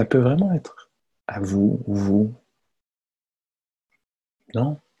 Ça peut vraiment être à vous ou vous.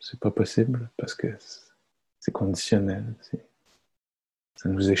 Non, c'est pas possible parce que c'est conditionnel. Ça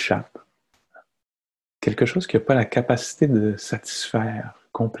nous échappe. Quelque chose qui n'a pas la capacité de satisfaire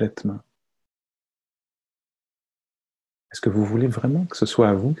complètement. Est-ce que vous voulez vraiment que ce soit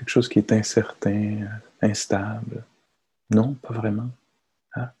à vous quelque chose qui est incertain, instable? Non, pas vraiment.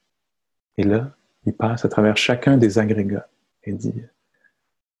 Ah. Et là, il passe à travers chacun des agrégats et dit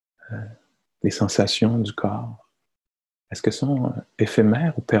les sensations du corps, est-ce qu'elles sont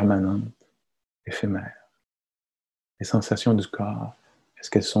éphémères ou permanentes? Éphémères. Les sensations du corps, est-ce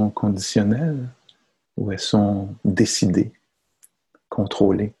qu'elles sont conditionnelles ou elles sont décidées,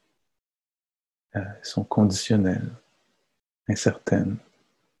 contrôlées? Elles sont conditionnelles, incertaines.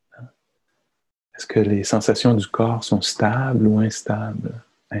 Est-ce que les sensations du corps sont stables ou instables?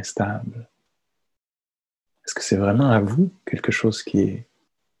 Instables. Est-ce que c'est vraiment à vous quelque chose qui est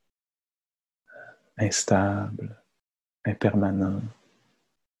instable, impermanent,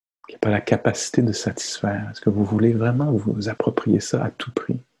 qui n'a pas la capacité de satisfaire? Est-ce que vous voulez vraiment vous approprier ça à tout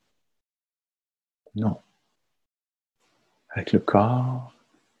prix? Non. Avec le corps,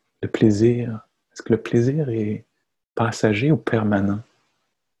 le plaisir, est-ce que le plaisir est passager ou permanent?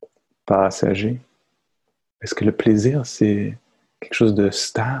 Passager. Est-ce que le plaisir, c'est quelque chose de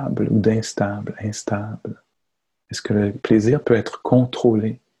stable ou d'instable, instable? Est-ce que le plaisir peut être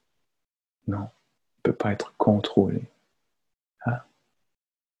contrôlé? Non, il ne peut pas être contrôlé. Ah.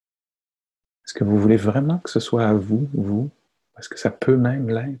 Est-ce que vous voulez vraiment que ce soit à vous, vous? Est-ce que ça peut même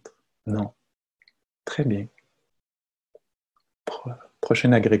l'être? Non. Très bien.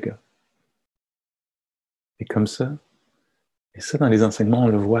 Prochain agrégat. Et comme ça, et ça dans les enseignements, on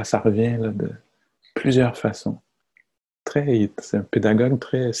le voit, ça revient là, de plusieurs façons. C'est un pédagogue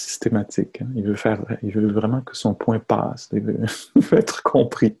très systématique. Hein. Il veut vraiment que son point passe. Il veut être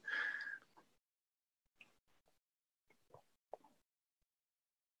compris.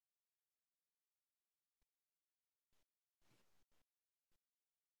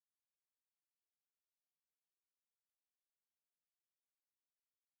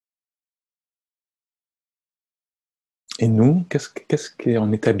 Et nous, qu'est-ce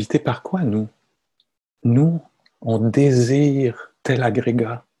qu'on est habité par quoi, nous? Nous, on désire tel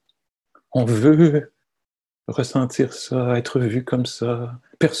agrégat. On veut ressentir ça, être vu comme ça,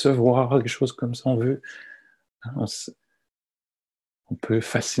 percevoir des choses comme ça. On veut, hein, on peut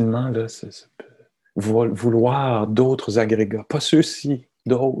facilement là, vouloir d'autres agrégats, pas ceux-ci,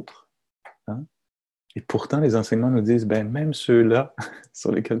 d'autres. Hein? Et pourtant, les enseignements nous disent, ben, même ceux-là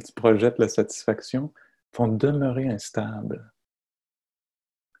sur lesquels tu projettes la satisfaction vont demeurer instables.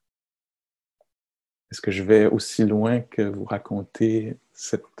 Est-ce que je vais aussi loin que vous raconter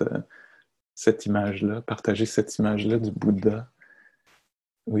cette image-là, partager cette image-là du Bouddha,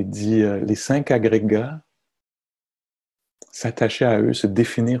 où il dit les 5 agrégats, s'attacher à eux, se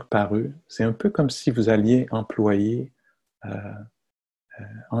définir par eux, c'est un peu comme si vous alliez employer,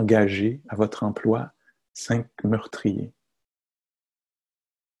 engager à votre emploi 5 meurtriers.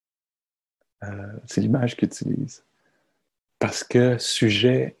 C'est l'image qu'il utilise. Parce que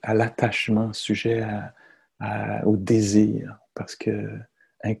sujet à l'attachement, sujet au désir, parce que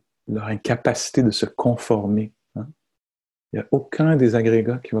leur incapacité de se conformer. Hein? Il n'y a aucun des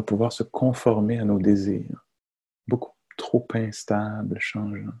agrégats qui va pouvoir se conformer à nos désirs. Beaucoup trop instable,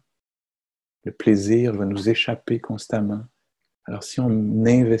 changeant. Le plaisir va nous échapper constamment. Alors si on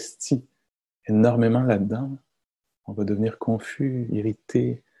investit énormément là-dedans, on va devenir confus,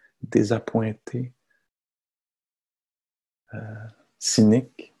 irrité, désappointé,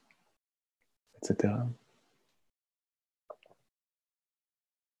 cynique, etc.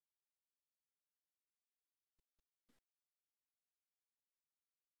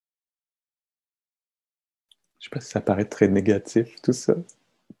 Je ne sais pas si ça paraît très négatif, tout ça.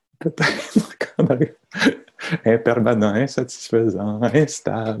 Peut-être qu'on arrive impermanent, insatisfaisant,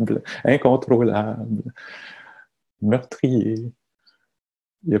 instable, incontrôlable, meurtrier.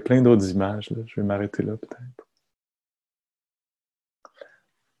 Il y a plein d'autres images. Là. Je vais m'arrêter là peut-être.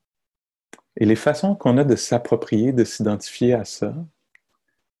 Et les façons qu'on a de s'approprier, de s'identifier à ça,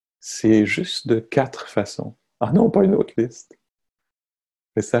 c'est juste de 4 façons. Ah non, pas une autre liste.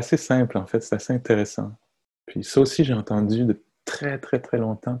 Mais c'est assez simple en fait, c'est assez intéressant. Puis ça aussi, j'ai entendu de très très très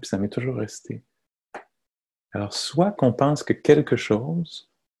longtemps, puis ça m'est toujours resté. Alors, soit qu'on pense que quelque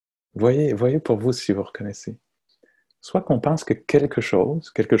chose, voyez pour vous si vous reconnaissez, soit qu'on pense que quelque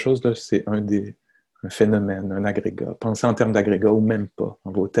chose là, c'est un phénomène, un agrégat, pensez en termes d'agrégat ou même pas,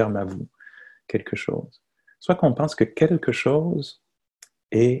 en vos termes à vous, quelque chose. Soit qu'on pense que quelque chose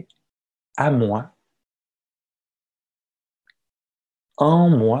est à moi, en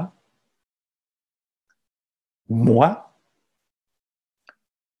moi, moi,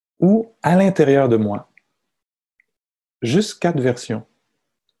 ou à l'intérieur de moi. Juste 4 versions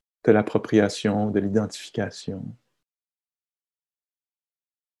de l'appropriation, de l'identification.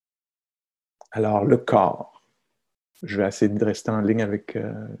 Alors, le corps. Je vais essayer de rester en ligne avec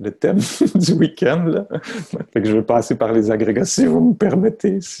le thème du week-end. Là. Fait que je vais passer par les agrégats, si vous me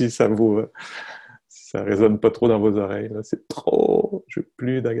permettez, si ça vous... si ça résonne pas trop dans vos oreilles. Là. C'est trop... Je veux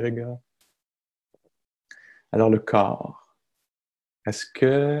plus d'agrégats. Alors, le corps. Est-ce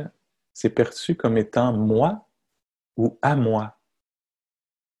que c'est perçu comme étant moi ou à moi?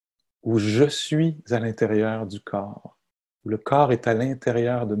 Ou je suis à l'intérieur du corps? Ou le corps est à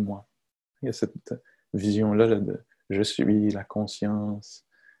l'intérieur de moi? Il y a cette vision-là là, de je suis, la conscience,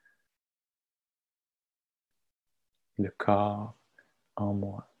 le corps en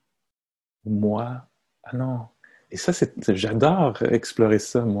moi. Moi, ah non. Et ça, j'adore explorer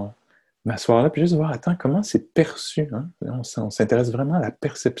ça, moi. M'asseoir là, puis juste voir, attends, comment c'est perçu? Hein? On s'intéresse vraiment à la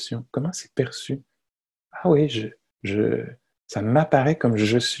perception. Comment c'est perçu? Ah oui, ça m'apparaît comme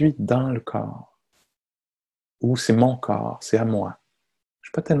je suis dans le corps. Ou c'est mon corps, c'est à moi. Je ne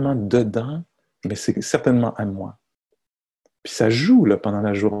suis pas tellement dedans, mais c'est certainement à moi. Puis ça joue là, pendant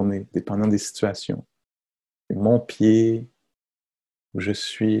la journée, dépendant des situations. mon pied, où je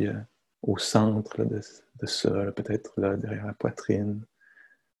suis au centre là, de ça, peut-être là, derrière la poitrine,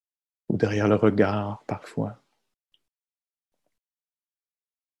 ou derrière le regard parfois.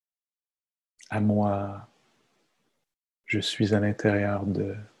 À moi, je suis à l'intérieur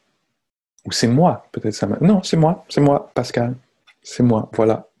de... Ou c'est moi, peut-être ça. Non, c'est moi, Pascal. C'est moi,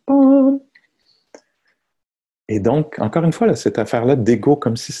 voilà. Et donc, encore une fois, là, cette affaire-là d'ego,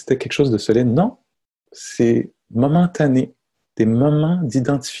 comme si c'était quelque chose de solide, non, c'est momentané, des moments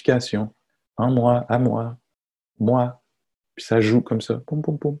d'identification en moi, à moi, puis ça joue comme ça, poum,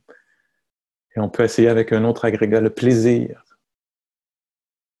 poum, poum. Et on peut essayer avec un autre agrégat, le plaisir.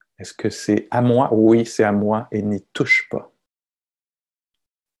 Est-ce que c'est à moi? Oui, c'est à moi et n'y touche pas.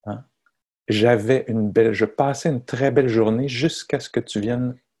 Hein? Je passais une très belle journée jusqu'à ce que tu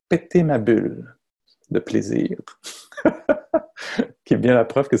viennes péter ma bulle de plaisir. Qui est bien la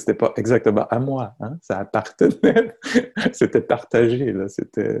preuve que c'était pas exactement à moi. Hein? Ça appartenait, c'était partagé, là,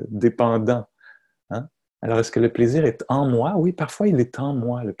 c'était dépendant. Hein? Alors, est-ce que le plaisir est en moi? Oui, parfois il est en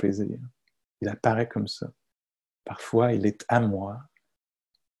moi, le plaisir. Il apparaît comme ça. Parfois, il est à moi,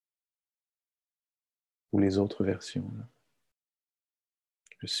 ou les autres versions. Là.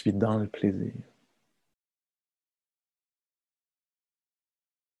 Je suis dans le plaisir.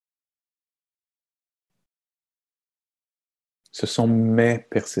 Ce sont mes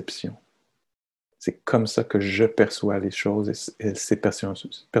perceptions. C'est comme ça que je perçois les choses et ces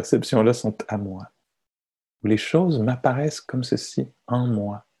perceptions-là sont à moi. Les choses m'apparaissent comme ceci en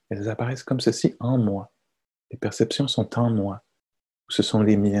moi. Elles apparaissent comme ceci en moi. Les perceptions sont en moi. Ce sont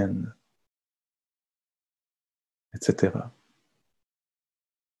les miennes, etc.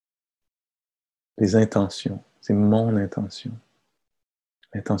 Les intentions, c'est mon intention.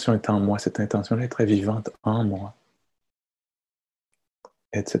 L'intention est en moi. Cette intention-là est très vivante en moi,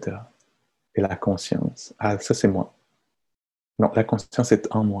 etc. Et la conscience. Ah, ça, c'est moi. Non, la conscience est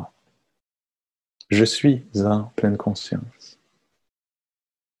en moi. Je suis en pleine conscience.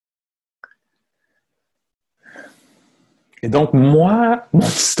 Et donc, moi, mon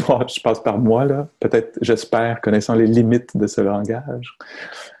histoire, je passe par moi, là, peut-être, j'espère, connaissant les limites de ce langage,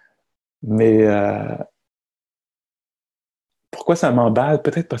 mais pourquoi ça m'emballe?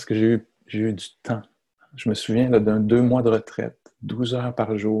 Peut-être parce que j'ai eu du temps. Je me souviens d'un 2 mois de retraite, 12 heures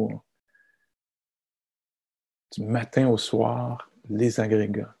par jour, du matin au soir, les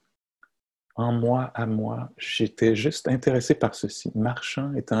agrégats. En moi, à moi, j'étais juste intéressé par ceci.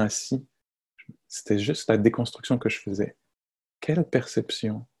 Marchant, étant assis, c'était juste la déconstruction que je faisais. Quelle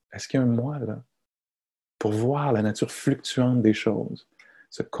perception? Est-ce qu'il y a un moi là? Pour voir la nature fluctuante des choses,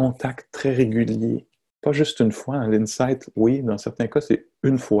 ce contact très régulier, pas juste une fois, hein, l'insight, oui, dans certains cas, c'est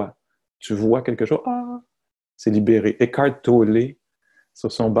une fois. Tu vois quelque chose, ah, c'est libéré. Eckhart Tolle,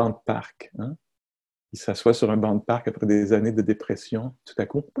 sur son banc de parc, hein, il s'assoit sur un banc de parc après des années de dépression, tout à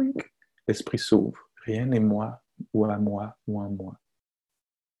coup, l'esprit s'ouvre. Rien n'est moi, ou à moi, ou en moi.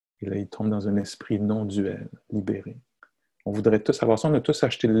 Et là, il tombe dans un esprit non duel, libéré. On voudrait tous avoir ça, on a tous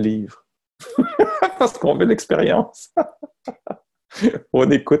acheté le livre. Parce qu'on veut l'expérience.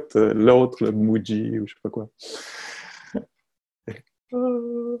 On écoute l'autre, le Muji, ou je sais pas quoi.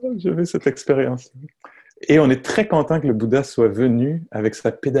 Je veux cette expérience. Et on est très content que le Bouddha soit venu avec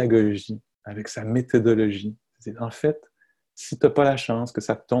sa pédagogie, avec sa méthodologie. En fait, si tu n'as pas la chance que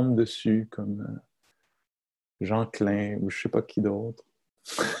ça tombe dessus, comme Jean Klein ou je ne sais pas qui d'autre,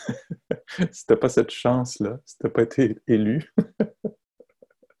 si tu n'as pas cette chance-là, si tu n'as pas été élu,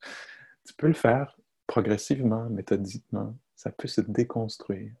 tu peux le faire progressivement, méthodiquement. Ça peut se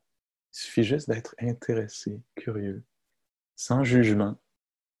déconstruire. Il suffit juste d'être intéressé, curieux, sans jugement,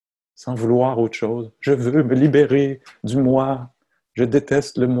 sans vouloir autre chose. Je veux me libérer du moi. Je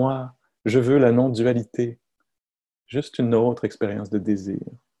déteste le moi. Je veux la non-dualité. Juste une autre expérience de désir.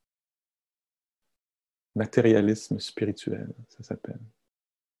 Matérialisme spirituel, ça s'appelle.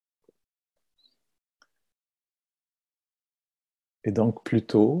 Et donc,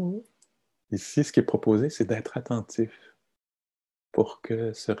 plutôt, ici, ce qui est proposé, c'est d'être attentif pour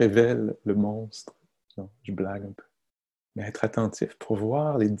que se révèle le monstre. Non, je blague un peu. Mais être attentif pour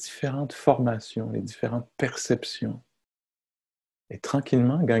voir les différentes formations, les différentes perceptions. Et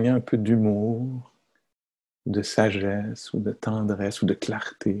tranquillement gagner un peu d'humour, de sagesse, ou de tendresse, ou de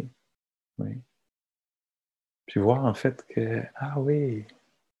clarté. Oui. Puis voir en fait que, ah oui,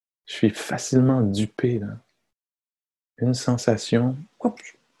 je suis facilement dupé. Là. Une sensation,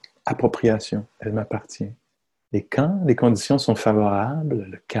 oups, appropriation, elle m'appartient. Et quand les conditions sont favorables,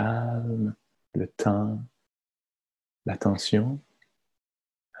 le calme, le temps, l'attention,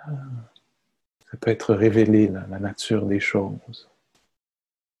 ça peut être révélé, là, la nature des choses.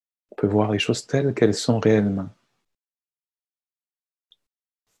 peut voir les choses telles qu'elles sont réellement.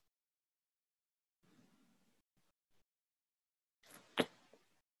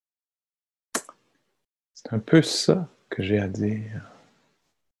 C'est un peu ça que j'ai à dire.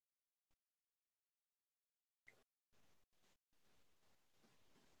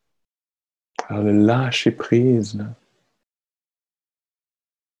 Alors, le lâcher prise, là,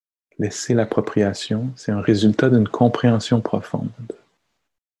 laisser l'appropriation, c'est un résultat d'une compréhension profonde.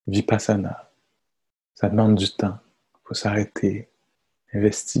 Vipassana. Ça demande du temps. Il faut s'arrêter,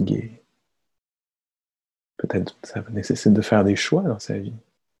 investiguer. Peut-être que ça nécessite de faire des choix dans sa vie.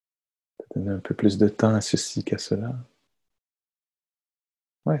 Donner un peu plus de temps à ceci qu'à cela.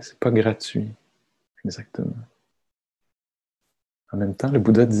 Ouais, c'est pas gratuit. Exactement. En même temps, le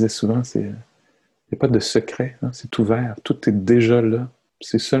Bouddha disait souvent, il n'y a pas de secret, hein, c'est ouvert, tout est déjà là.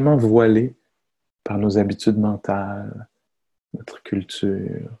 C'est seulement voilé par nos habitudes mentales, notre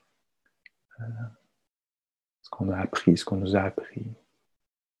culture, ce qu'on a appris, ce qu'on nous a appris.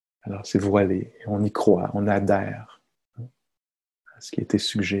 Alors c'est voilé, on y croit, on adhère, hein, à ce qui a été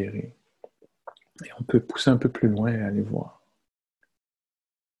suggéré. Et on peut pousser un peu plus loin et aller voir.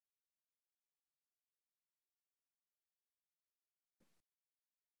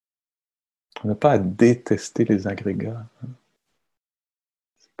 On n'a pas à détester les agrégats. Hein.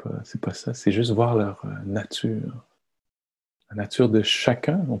 C'est pas ça, c'est juste voir leur nature. La nature de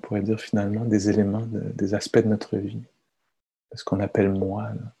chacun, on pourrait dire finalement, des éléments, des aspects de notre vie, de ce qu'on appelle moi.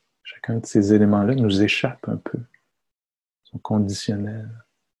 Là. Chacun de ces éléments-là nous échappe un peu, sont conditionnels.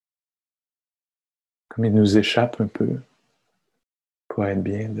 Comme ils nous échappent un peu, pour être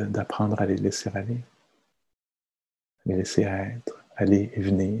bien d'apprendre à les laisser aller, à les laisser être, aller et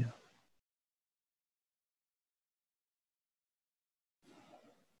venir.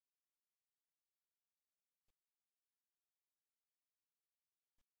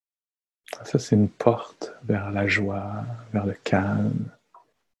 Ça, c'est une porte vers la joie, vers le calme,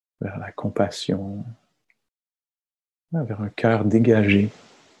 vers la compassion, vers un cœur dégagé.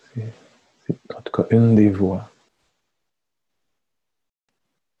 C'est en tout cas une des voies.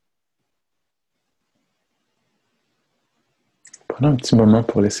 Prenons un petit moment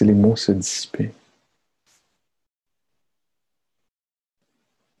pour laisser les mots se dissiper.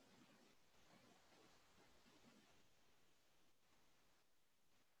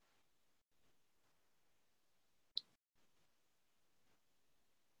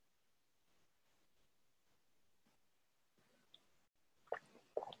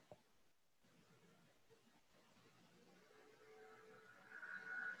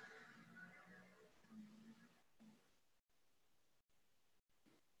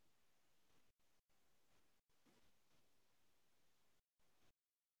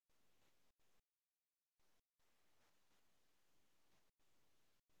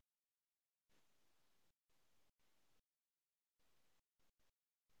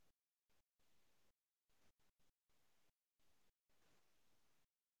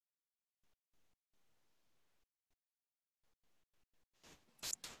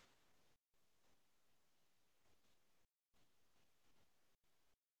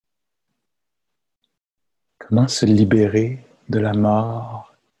 Comment se libérer de la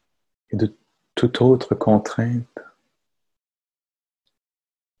mort et de toute autre contrainte?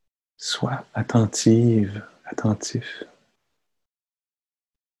 Sois attentive, attentif.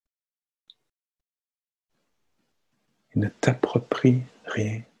 Et ne t'approprie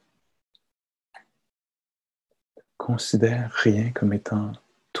rien. Considère rien comme étant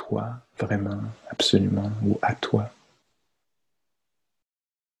toi, vraiment, absolument, ou à toi.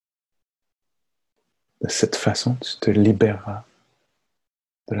 De cette façon, tu te libéreras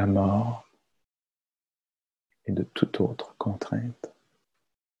de la mort et de toute autre contrainte.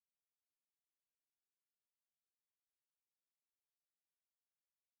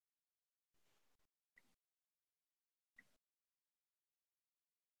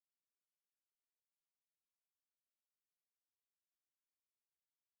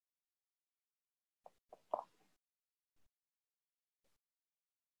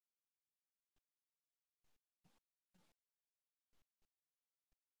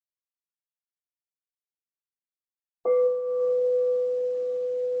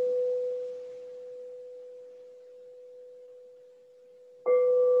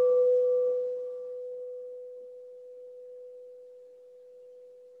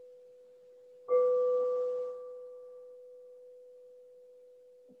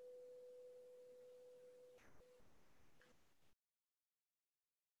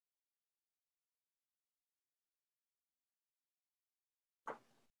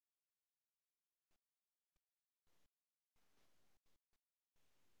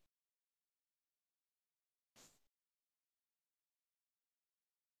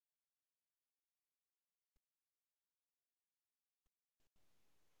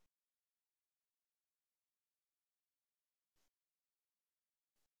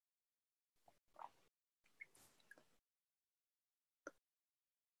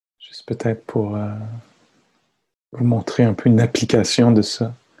 Juste peut-être pour vous montrer un peu une application de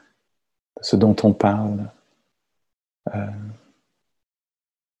ça, de ce dont on parle.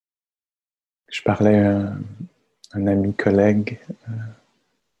 Je parlais à un ami collègue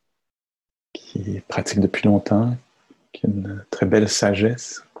qui pratique depuis longtemps, qui a une très belle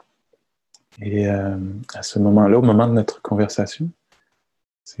sagesse. Et à ce moment-là, au moment de notre conversation,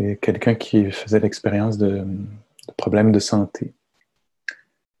 c'est quelqu'un qui faisait l'expérience de problèmes de santé.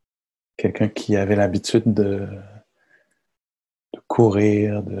 Quelqu'un qui avait l'habitude de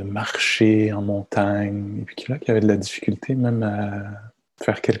courir, de marcher en montagne, et puis qui avait de la difficulté même à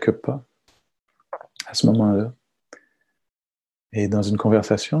faire quelques pas à ce moment-là. Et dans une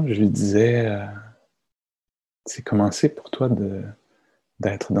conversation, je lui disais, c'est commencé pour toi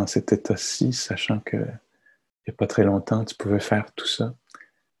d'être dans cet état-ci, sachant que il n'y a pas très longtemps, tu pouvais faire tout ça.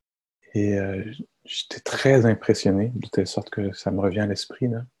 Et j'étais très impressionné, de telle sorte que ça me revient à l'esprit,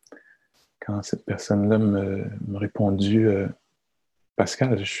 là, quand cette personne-là m'a répondu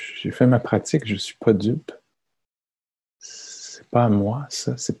Pascal, j'ai fait ma pratique, je ne suis pas dupe. C'est pas à moi,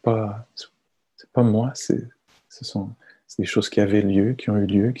 ça, c'est pas moi, c'est des choses qui avaient lieu, qui ont eu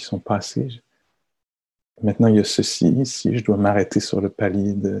lieu, qui sont passées. Maintenant, il y a ceci, ici, je dois m'arrêter sur le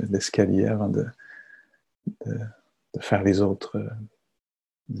palier de l'escalier avant de faire les autres,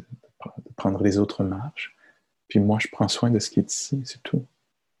 de prendre les autres marches. Puis moi, je prends soin de ce qui est ici, c'est tout.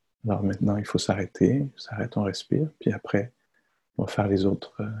 Alors maintenant, il faut s'arrêter, on s'arrête, on respire, puis après, on va faire les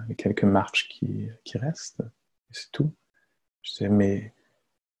autres, les quelques marches qui restent. Et c'est tout. Je disais, mais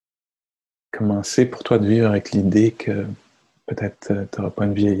comment c'est pour toi de vivre avec l'idée que peut-être tu n'auras pas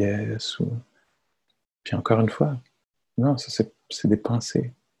une vieillesse ou... Puis encore une fois, non, ça c'est des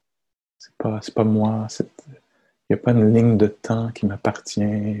pensées. C'est pas moi. Il n'y a pas une ligne de temps qui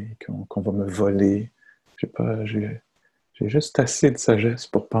m'appartient, qu'on va me voler. J'ai juste assez de sagesse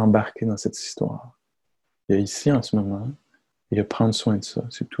pour ne pas embarquer dans cette histoire. Il y a ici en ce moment, et il y a prendre soin de ça,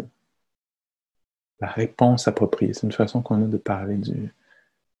 c'est tout. La réponse appropriée, c'est une façon qu'on a de parler de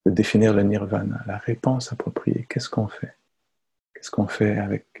définir le nirvana. La réponse appropriée, qu'est-ce qu'on fait? Qu'est-ce qu'on fait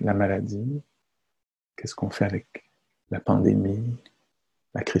avec la maladie? Qu'est-ce qu'on fait avec la pandémie,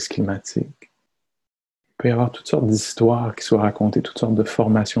 la crise climatique? Il peut y avoir toutes sortes d'histoires qui soient racontées, toutes sortes de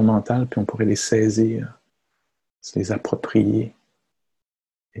formations mentales, puis on pourrait les saisir, se les approprier,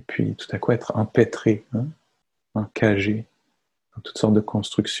 et puis tout à coup être empêtré, encagé dans toutes sortes de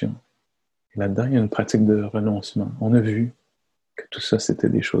constructions. Et là-dedans, il y a une pratique de renoncement. On a vu que tout ça, c'était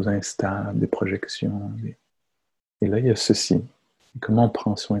des choses instables, des projections. Et là, il y a ceci. Et comment on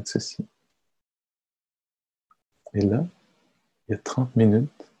prend soin de ceci? Et là, il y a 30 minutes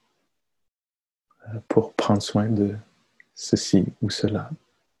pour prendre soin de ceci ou cela.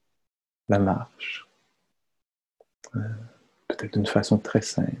 La marche. Peut-être d'une façon très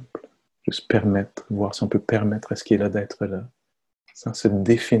simple. Juste permettre, voir si on peut permettre à ce qui est là d'être là, sans se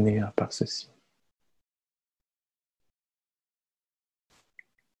définir par ceci.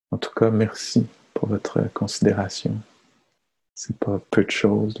 En tout cas, merci pour votre considération. C'est pas peu de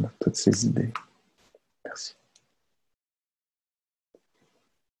choses, là, toutes ces idées. Merci.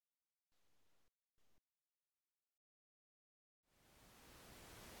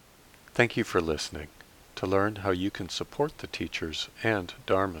 Thank you for listening. To learn how you can support the teachers and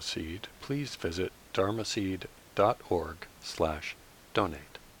Dharma Seed, please visit dharmaseed.org/donate.